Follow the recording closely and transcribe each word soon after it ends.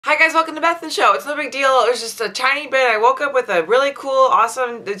Hi guys, welcome to BethInShow. It's no big deal. It was just a tiny bit. I woke up with a really cool,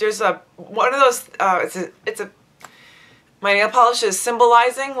 awesome, there's a, one of those, my nail polish is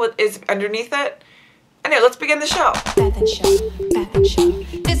symbolizing what is underneath it. Anyway, let's begin the show. BethInShow,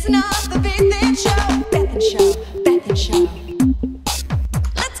 BethInShow. It's not the BethInShow. BethInShow, BethInShow.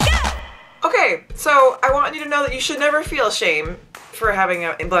 Let's go! Okay, so I want you to know that you should never feel shame for having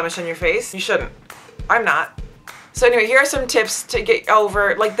a blemish on your face. You shouldn't. I'm not. So anyway, here are some tips to get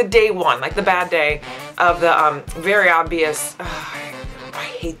over, like the day one, like the bad day of the very obvious, I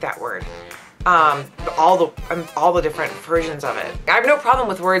hate that word, all the different versions of it. I have no problem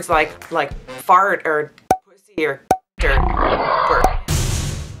with words like fart or pussy or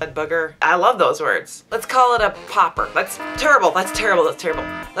booger. I love those words. Let's call it a popper. That's terrible. That's terrible. That's terrible.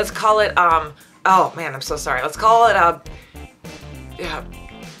 Let's call it, oh man, I'm so sorry. Let's call it a,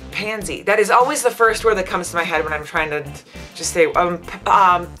 pansy. That is always the first word that comes to my head when I'm trying to just say,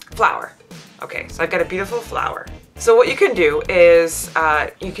 flower. Okay, so I've got a beautiful flower. So what you can do is,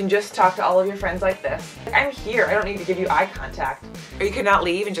 you can just talk to all of your friends like this. I'm here, I don't need to give you eye contact. Or you could not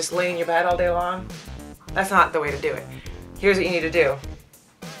leave and just lay in your bed all day long. That's not the way to do it. Here's what you need to do.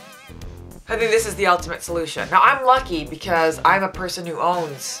 I think this is the ultimate solution. Now I'm lucky because I'm a person who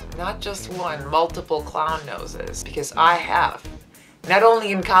owns not just one, multiple clown noses, because I have. Not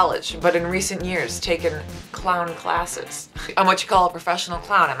only in college, but in recent years, taken clown classes. I'm what you call a professional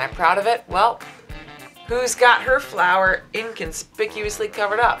clown. Am I proud of it? Well, who's got her flower inconspicuously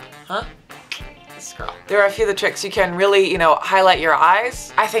covered up? Huh? This girl. There are a few of the tricks you can really, highlight your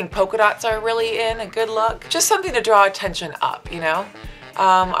eyes. I think polka dots are really a good look. Just something to draw attention up,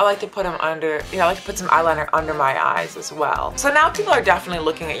 I like to put them under, I like to put some eyeliner under my eyes as well. So now people are definitely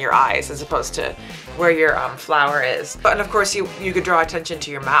looking at your eyes as opposed to where your flower is. And of course you could draw attention to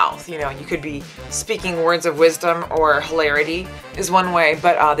your mouth. You could be speaking words of wisdom or hilarity is one way,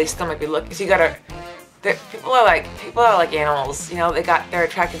 but they still might be looking. So you gotta, people are like animals, they're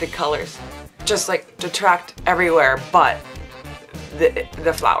attracted to colors. Just like attract everywhere but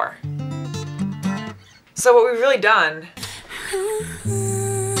the flower. So what we've really done,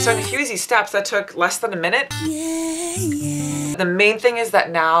 so in a few easy steps that took less than a minute. The main thing is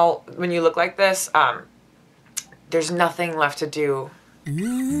that now when you look like this, there's nothing left to do.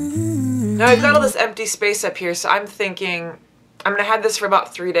 Now I've got all this empty space up here, so I'm thinking I'm gonna have this for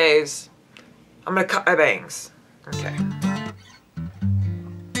about 3 days. I'm gonna cut my bangs. Okay.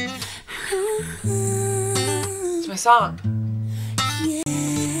 It's my song.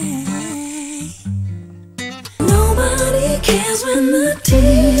 Nobody cares when the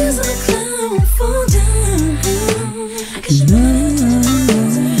tears of a clown fall down. Cause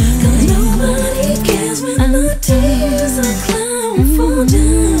nobody cares when the tears of a clown fall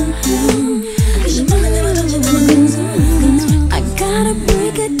down. I gotta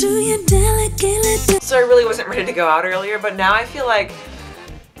break it to you delicately. So I really wasn't ready to go out earlier, but now I feel like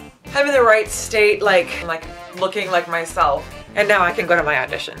I'm in the right state, like looking like myself. And now I can go to my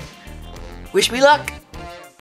audition. Wish me luck.